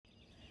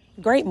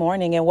Great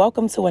morning and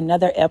welcome to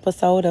another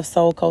episode of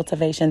Soul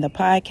Cultivation, the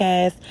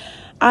podcast.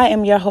 I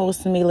am your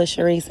host, Mila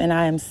Sharice, and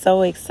I am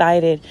so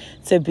excited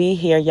to be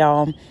here,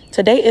 y'all.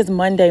 Today is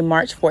Monday,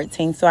 March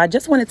 14th, so I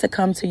just wanted to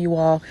come to you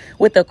all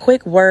with a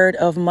quick word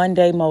of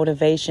Monday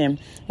motivation.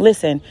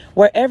 Listen,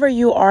 wherever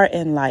you are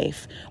in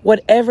life,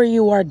 whatever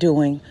you are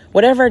doing,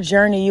 whatever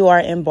journey you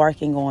are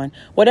embarking on,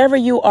 whatever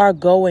you are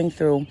going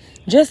through,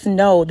 just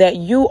know that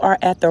you are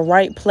at the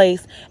right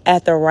place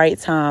at the right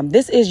time.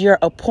 This is your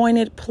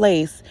appointed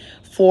place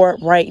for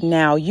right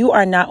now. You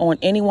are not on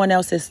anyone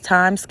else's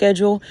time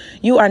schedule.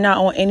 You are not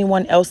on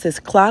anyone else's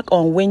clock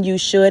on when you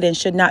should and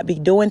should not be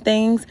doing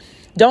things.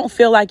 Don't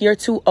feel like you're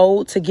too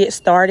old to get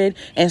started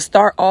and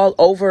start all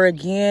over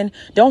again.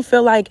 Don't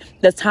feel like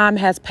the time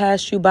has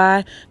passed you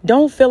by.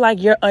 Don't feel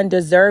like you're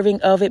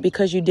undeserving of it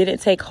because you didn't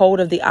take hold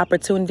of the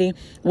opportunity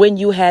when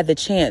you had the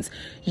chance.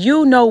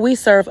 You know we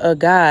serve a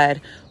God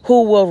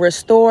who will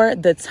restore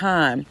the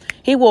time.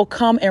 He will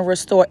come and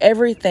restore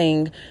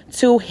everything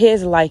to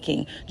his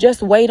liking.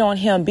 Just wait on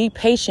him. Be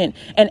patient.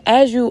 And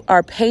as you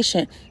are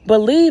patient,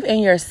 believe in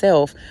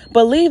yourself.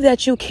 Believe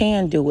that you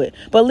can do it.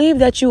 Believe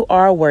that you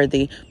are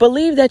worthy.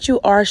 Believe that you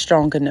are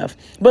strong enough.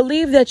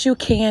 Believe that you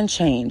can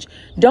change.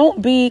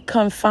 Don't be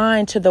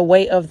confined to the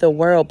way of the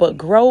world, but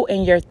grow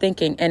in your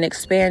thinking and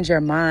expand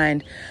your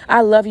mind.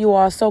 I love you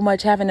all so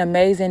much. Have an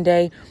amazing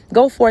day.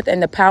 Go forth in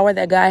the power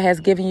that God has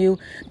given you,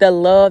 the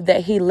love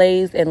that he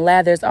lays and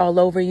lathers all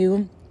over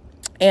you,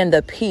 and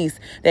the peace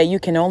that you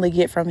can only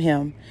get from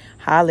him.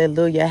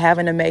 Hallelujah. Have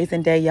an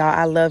amazing day, y'all.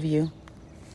 I love you.